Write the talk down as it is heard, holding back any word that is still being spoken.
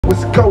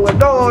What's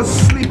going on?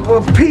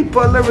 Sleeper,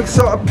 peeper, lyrics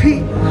on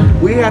Pete.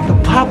 We at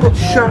the pop-up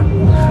shop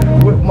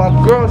with my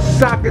girl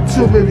Socket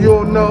too, if you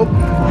don't know.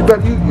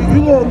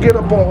 You gonna get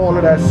up on all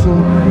of that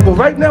soon. But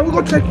right now we're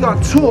gonna take you on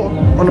a tour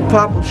on the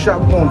pop-up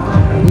shop. We're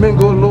gonna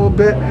mingle a little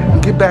bit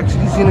and get back to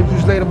these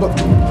interviews later. But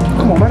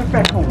come on, matter of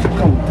fact, come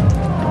on.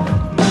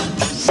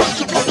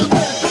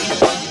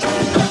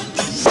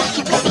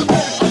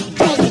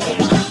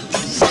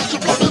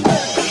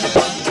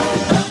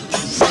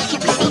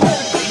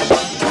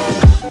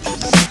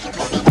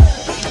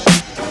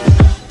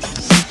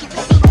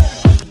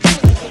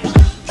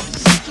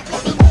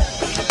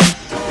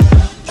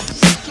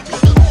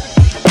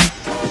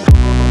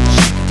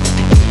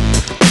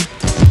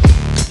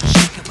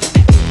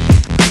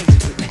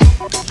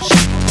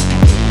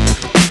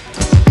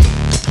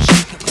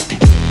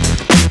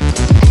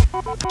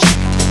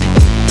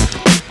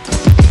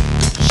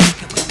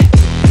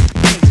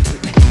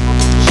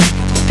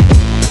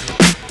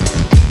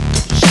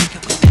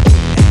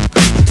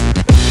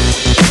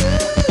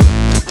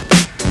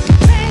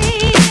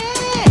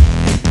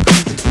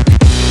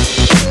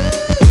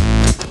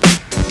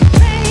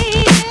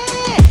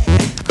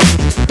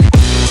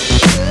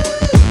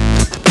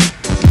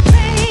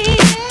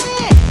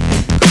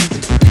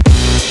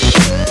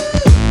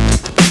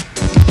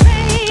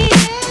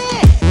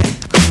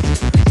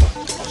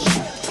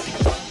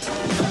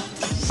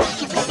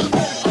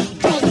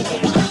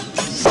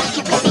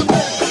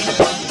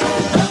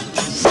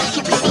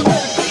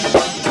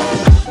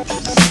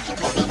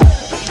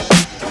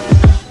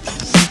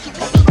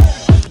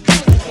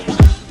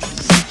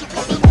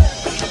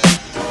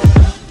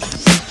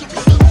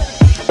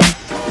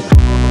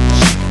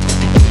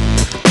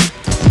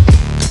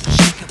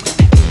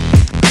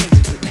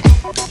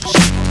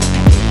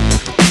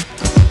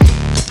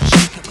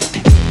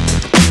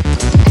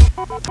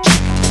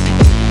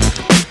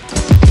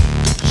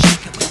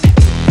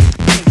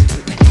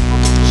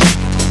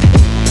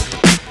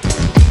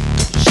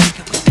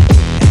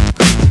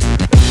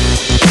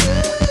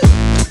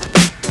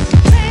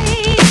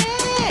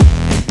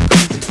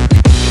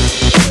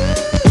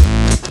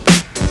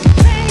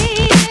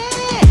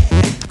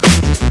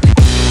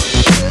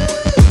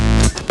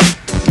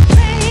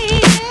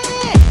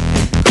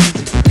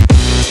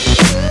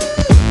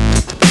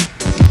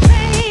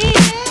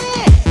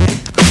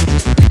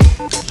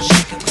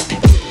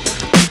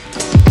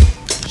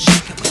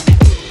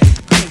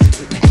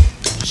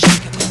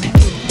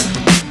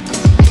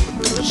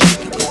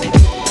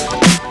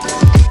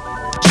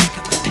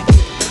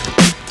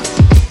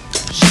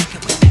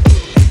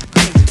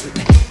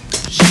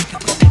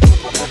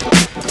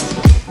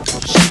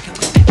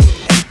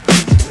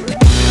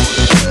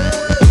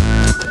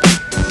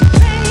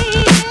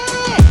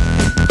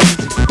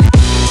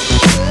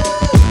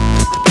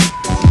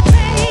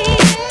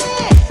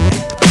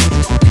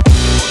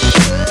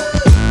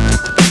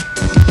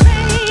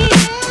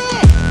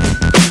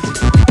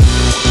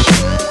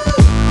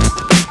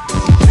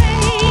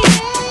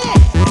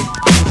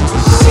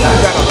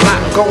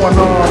 Going on,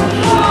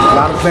 a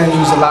lot of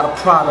venues, a lot of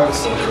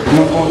products. We're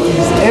going to go through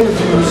these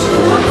interviews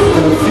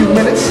in a few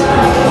minutes. You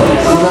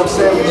know what I'm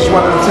saying? We just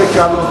wanted to take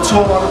y'all a little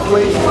tour on the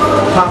place,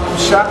 pop-up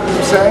shop, you know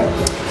what I'm saying?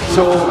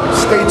 So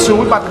stay tuned,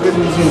 we're about to get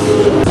in these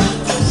interviews.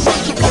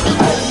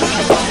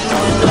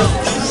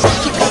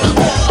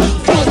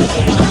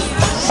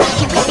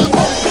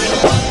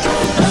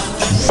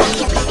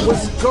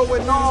 What's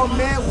going on,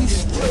 man? We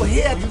still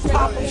here at the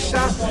pop-up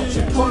shop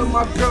supporting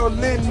my girl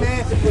Lynn, man.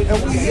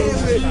 And we here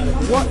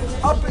with what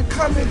up and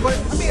coming, but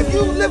I mean, if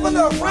you live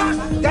under a rock,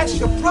 that's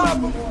your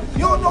problem.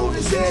 You don't know who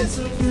this is,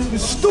 you're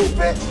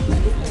stupid.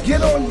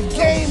 Get on your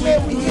game,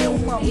 man. We here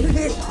with my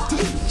pick,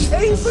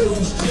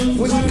 D.Chamberz.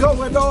 What's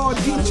going on,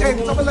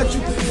 D.Chamberz? I'm gonna let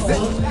you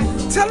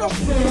tell them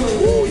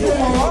who you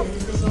are,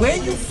 where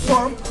you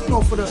from, you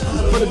know, for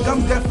the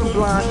dumb, deaf, and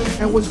blind,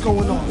 and what's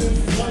going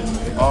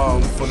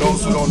on. For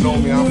those who don't know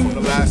me, I'm from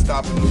the last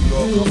stop in New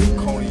York. I'm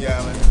from Coney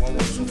Island,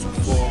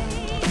 11224.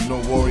 You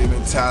know, warrior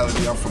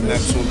mentality. I'm from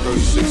Neptune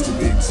 36 to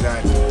be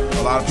exact.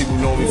 A lot of people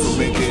know me for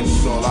making,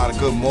 you know, a lot of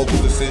good mobile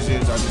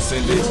decisions. I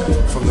descended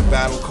from the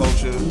battle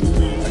culture.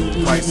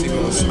 You probably see me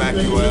on Smack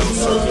URL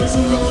circuits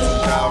in the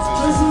early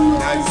 2000s.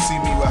 Now you see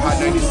me with Hot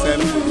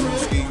 97 with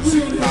Ruski. You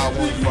see me Power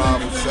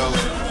 45 with Self.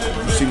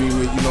 You see me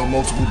with, you know,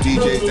 multiple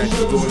DJs that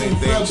do doing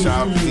anything.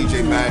 Shout out to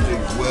DJ Magic,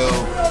 Will.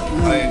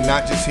 And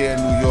not just here in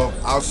New York,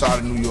 outside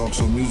of New York,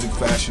 so music,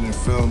 fashion, and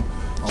film.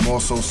 I'm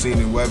also seen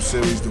in web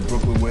series, The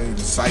Brooklyn Way,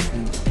 The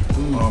Cycle,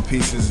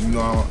 pieces. You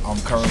know, I'm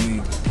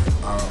currently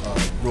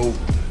wrote.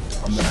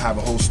 I'm gonna have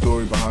a whole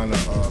story behind a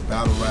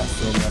battle rap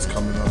film that's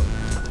coming up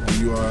on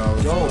URL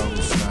as well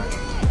with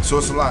Smack. So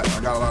it's a lot. I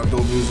got a lot of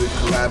dope music,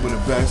 collab with the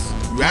best.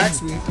 You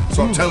asked me,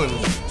 so I'm telling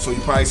you. So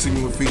you probably see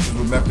me with features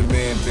with Method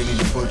Man, Benny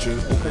the Butcher.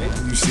 Okay.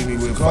 You see me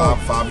with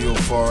Fabio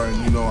Foreign.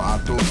 You know, I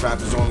throw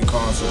Trappers Only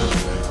concert.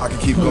 I can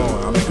keep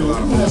going. I make a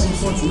lot of movies.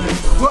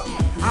 Well,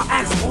 I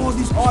ask all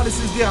these artists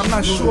there, I'm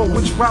not sure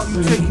which route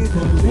you're taking.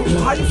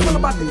 How you feel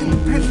about the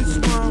independence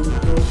world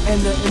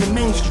and the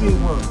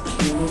mainstream world?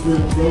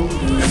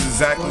 That's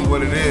exactly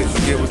what it is.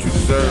 You get what you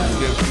deserve.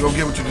 You don't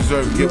get what you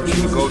deserve, you get what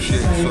you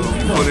negotiate. So if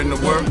you put in the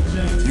work,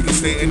 you can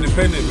stay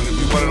independent. But if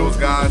you're one of those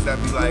guys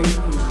that be like,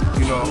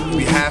 you know,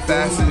 be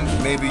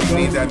half-assing, maybe you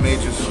need that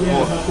major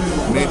support.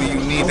 Maybe you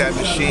need that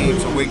machine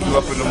to wake you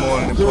up in the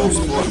morning and post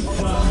for you.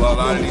 Well, a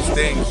lot of these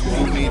things, you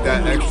do need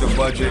that extra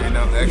budget and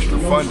that extra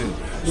funding.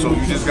 So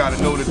you just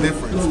gotta know the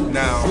difference.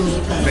 Now,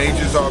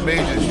 majors are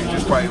majors, you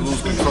just probably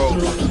lose control.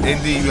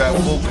 Indie, you have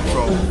full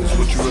control. That's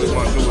what you really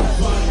want to do with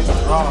it.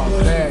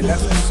 Oh man,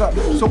 that's what's up.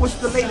 So what's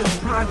the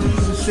latest project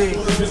you say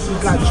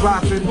you got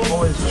dropping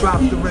or is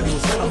dropped already?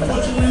 What's coming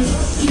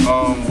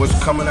out?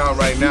 What's coming out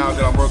right now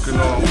that I'm working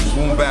on was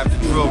Boom Bap to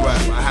Drill Rap.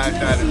 I had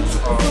that in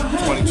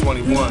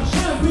 2021,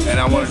 and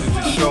I wanted to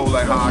just show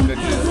like how I could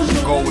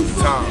just go with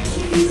the times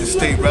and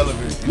stay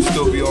relevant and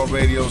still be on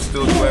radio,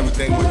 still do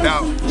everything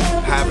without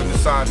having to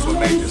sign to a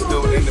major,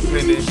 still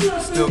independent,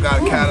 still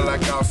got a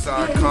Cadillac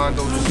outside,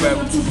 condo,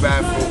 2-bedroom,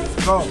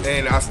 2-bathroom,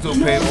 and I still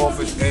pay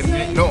office.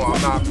 And no,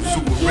 I'm not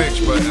super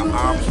rich, but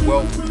I'm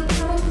wealthy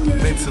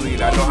mentally,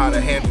 and I know how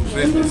to handle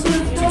business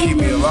to keep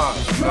me alive.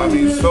 You know what I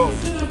mean? So,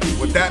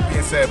 with that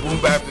being said, Boom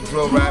Bap to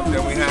Drill Rap,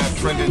 then we have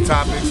Trending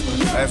Topics,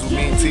 as with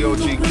me and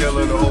T.O.G.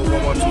 Killer, the whole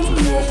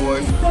 11224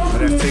 boys,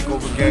 and that's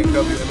Takeover Gang,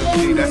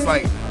 WMMG. That's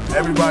like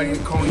everybody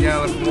in Coney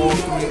Island from all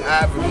 3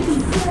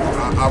 avenues.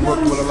 I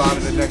work with a lot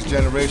of the next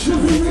generation,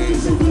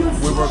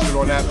 and we're working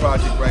on that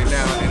project right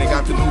now, and they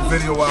got the new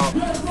video out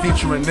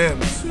featuring them.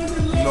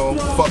 You know,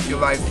 Fuck Your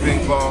Life,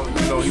 Bing Bong,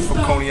 you know, he's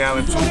from Coney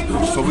Island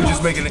too. So we're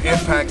just making an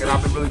impact, and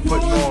I've been really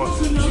putting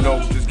on, you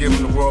know, just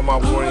giving the world my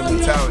warrior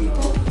mentality.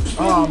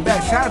 Oh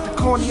man, shout out to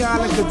Coney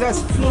Island, cause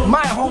that's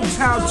my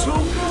hometown too.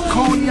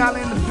 Coney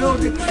Island in the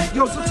building.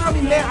 Yo, so tell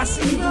me, man, I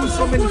see you doing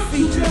so many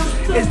features.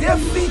 Is there a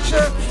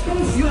feature,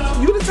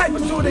 you the type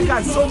of dude that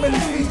got so many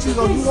features,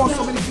 or you want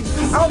so many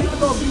features? I don't even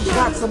know if you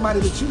got somebody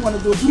that you want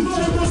to do a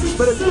feature with,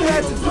 but if you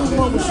had to do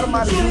one with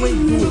somebody you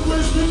ain't do it,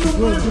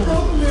 you ain't do it.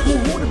 Who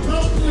would it be?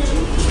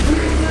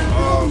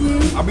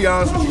 I'll be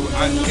honest with you,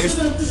 it's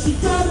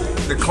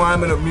the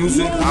climate of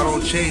music. I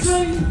don't chase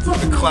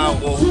the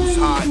clout or who's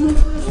hot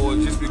or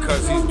just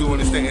because he's doing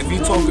his thing. If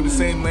he's talking the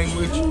same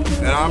language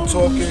and I'm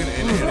talking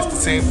and it's the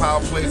same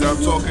power plays I'm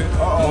talking,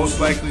 most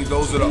likely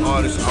those are the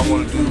artists I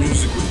want to do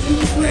music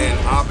with. And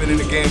I've been in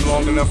the game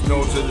long enough to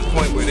know to the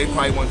point where they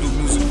probably want to do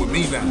music with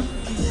me now.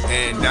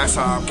 And that's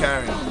how I'm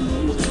carrying.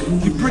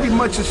 You're pretty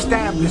much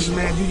established,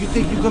 man. You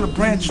think you're gonna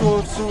branch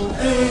off soon?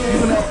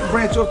 You're gonna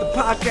branch off the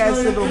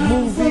podcast into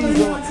movies,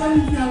 or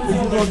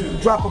you're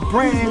gonna drop a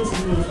brand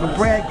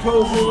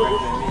closing,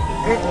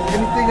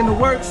 anything in the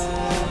works?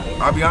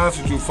 I'll be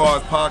honest with you, as far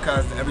as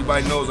podcasting,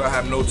 everybody knows I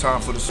have no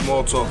time for the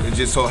small talk. It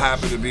just so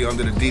happened to be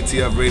under the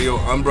DTF radio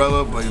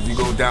umbrella, but if you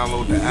go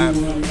download the app,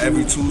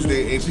 every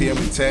Tuesday, 8 p.m.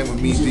 to 10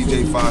 with me,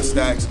 DJ 5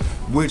 Stacks,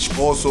 which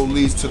also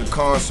leads to the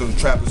concert,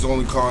 Trappers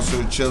Only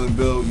concert, Chill and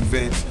Bill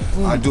events.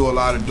 I do a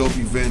lot of dope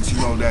events,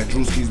 you know, that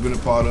Drewski's been a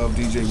part of,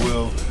 DJ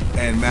Will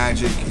and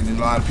Magic, and then a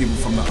lot of people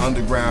from the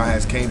underground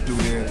has came through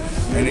there,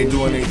 and they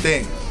doing their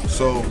thing.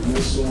 So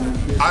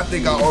I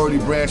think I already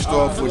branched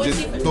off with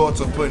just thoughts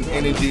of putting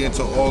energy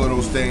into all of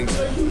those things,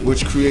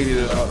 which created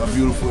a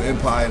beautiful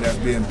empire that's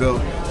being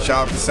built.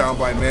 Shout out to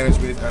Soundbite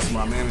Management, that's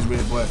my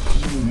management, but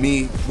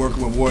me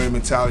working with Warrior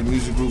Mentality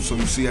Music Group, so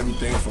you see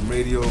everything from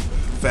radio,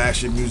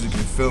 fashion, music,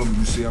 and film.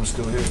 You see I'm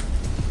still here.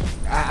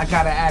 I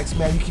gotta ask,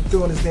 man, you keep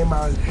throwing his name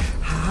out.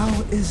 How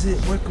is it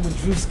working with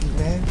Drewski,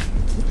 man?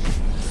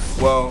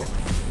 Well,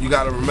 you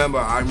gotta remember,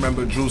 I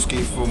remember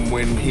Drewski from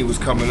when he was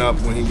coming up,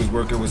 when he was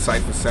working with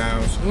Cypher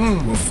Sounds,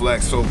 with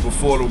Flex. So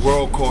before the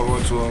world caught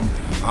on to him,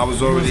 I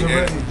was already in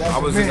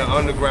the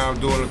underground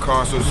doing the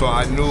concert, so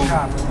I knew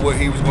what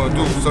he was gonna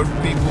do. Certain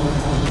people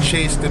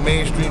chased the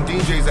mainstream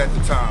DJs at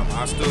the time.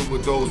 I stood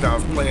with those that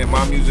was playing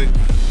my music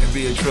and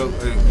being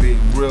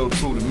real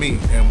true to me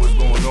and what's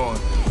going on.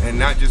 And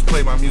not just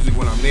play my music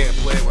when I'm there,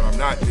 play it when I'm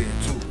not there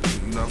too.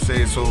 You know what I'm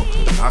saying? So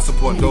I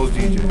support those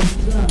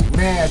DJs.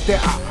 Man,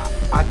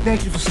 I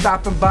thank you for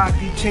stopping by,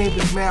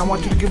 D.Chamberz, man. I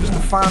want you to give us the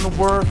final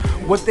word,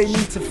 what they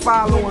need to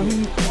follow, and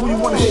who you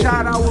want to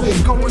shout out,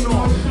 what's going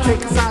on.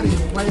 Take us out of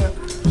here, player.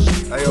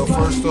 Hey, yo,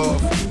 first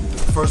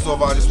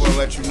off, I just want to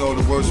let you know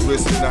the worst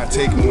risk is not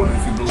taking one.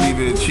 If you believe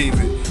it, achieve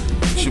it.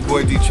 It's your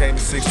boy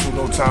D.Chamberz, 6'2",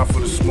 no time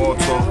for the small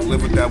talk.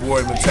 Live with that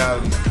warrior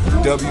mentality.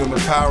 WM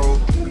Apparel,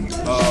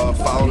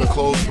 follow the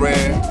clothes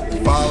brand.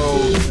 Follow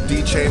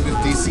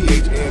D.Chamberz,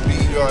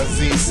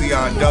 D-C-H-A-M-B-E-R-Z,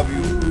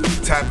 C-I-W.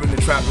 Tap into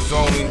Trappers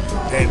Only,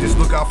 and just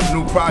look out for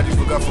new projects.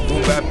 Look out for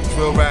Boom Bap and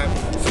Drill Rap.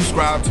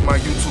 Subscribe to my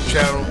YouTube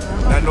channel.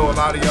 And I know a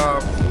lot of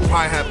y'all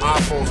probably have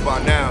iPhones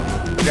by now.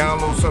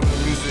 Download some of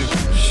the music,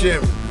 share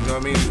it. You know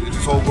what I mean?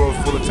 This whole world's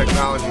full of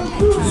technology.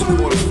 The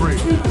support is free.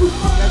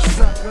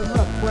 That's good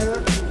luck,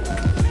 player.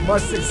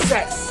 Much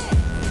success.